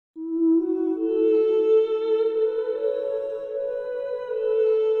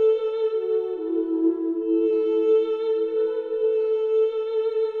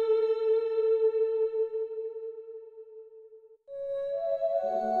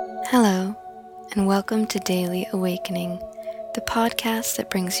Hello, and welcome to Daily Awakening, the podcast that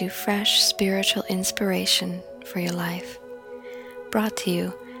brings you fresh spiritual inspiration for your life. Brought to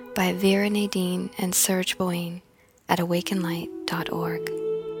you by Vera Nadine and Serge Boyne at awakenlight.org.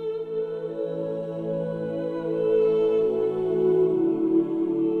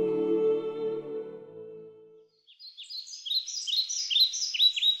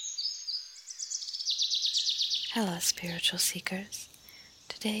 Hello, spiritual seekers.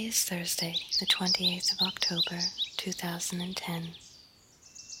 Today is Thursday, the 28th of October, 2010.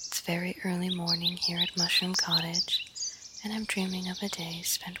 It's very early morning here at Mushroom Cottage, and I'm dreaming of a day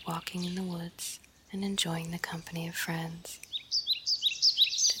spent walking in the woods and enjoying the company of friends.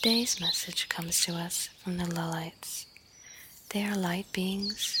 Today's message comes to us from the Lullites. They are light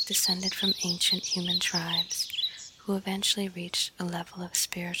beings descended from ancient human tribes who eventually reached a level of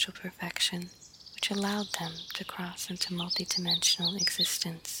spiritual perfection which allowed them to cross into multidimensional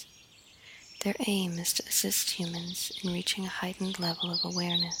existence. Their aim is to assist humans in reaching a heightened level of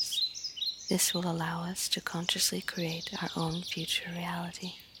awareness. This will allow us to consciously create our own future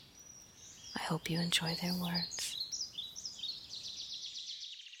reality. I hope you enjoy their words.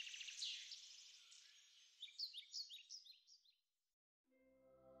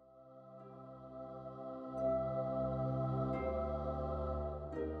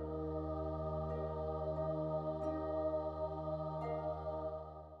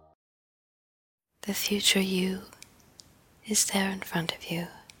 The future you is there in front of you.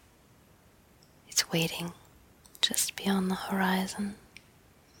 It's waiting just beyond the horizon.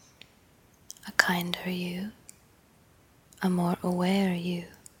 A kinder you, a more aware you,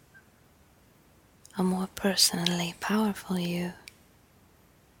 a more personally powerful you.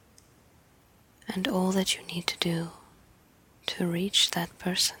 And all that you need to do to reach that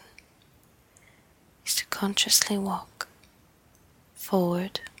person is to consciously walk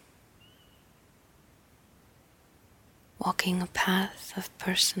forward, walking a path of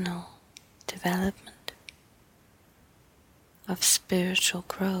personal development, of spiritual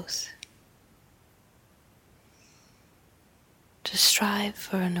growth, to strive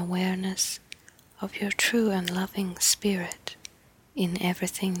for an awareness of your true and loving spirit in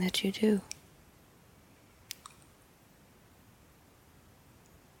everything that you do.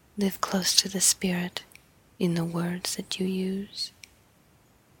 Live close to the spirit in the words that you use,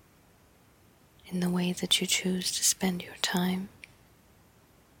 in the way that you choose to spend your time,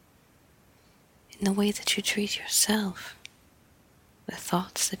 in the way that you treat yourself, the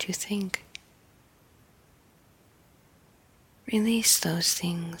thoughts that you think. Release those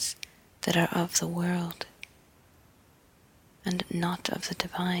things that are of the world and not of the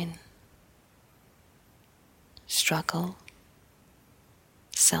divine. Struggle,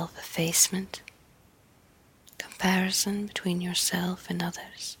 self-effacement, comparison between yourself and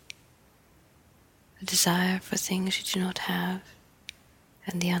others, the desire for things you do not have,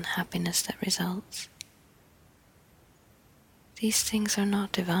 and the unhappiness that results. These things are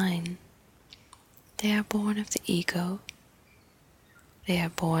not divine. They are born of the ego. They are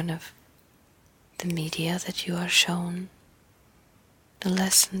born of the media that you are shown, the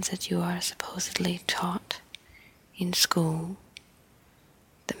lessons that you are supposedly taught in school,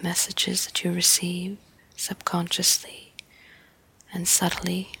 the messages that you receive subconsciously and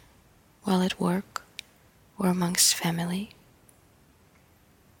subtly while at work or amongst family.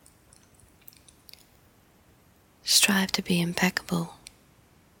 Strive to be impeccable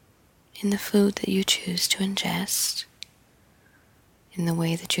in the food that you choose to ingest, in the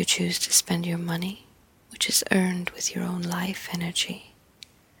way that you choose to spend your money, which is earned with your own life energy.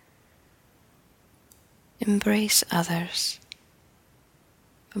 Embrace others,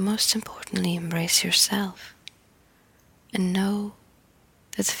 but most importantly, embrace yourself, and know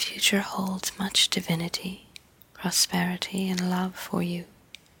that the future holds much divinity, prosperity, and love for you.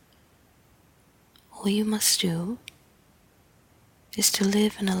 All you must do is to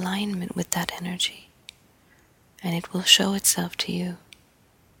live in alignment with that energy, and it will show itself to you.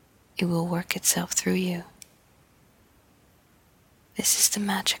 It will work itself through you. This is the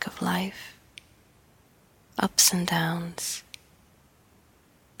magic of life. Ups and downs.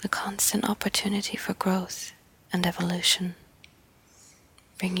 The constant opportunity for growth and evolution,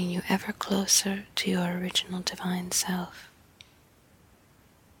 bringing you ever closer to your original divine self.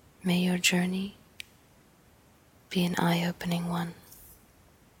 May your journey be an eye-opening one.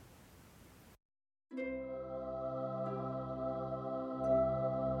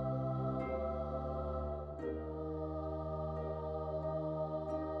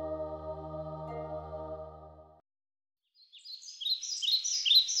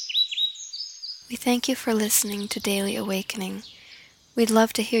 We thank you for listening to Daily Awakening. We'd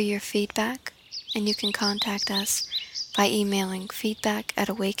love to hear your feedback, and you can contact us by emailing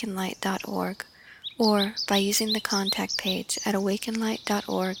feedback@awakenlight.org or by using the contact page at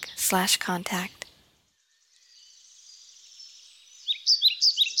awakenlight.org/contact.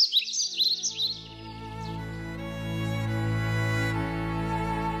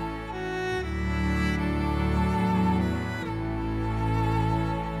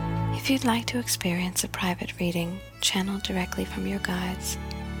 If you'd like to experience a private reading channeled directly from your guides,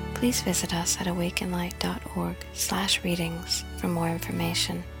 please visit us at awakenlight.org/readings for more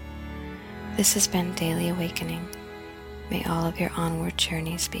information. This has been Daily Awakening. May all of your onward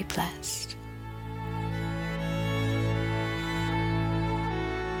journeys be blessed.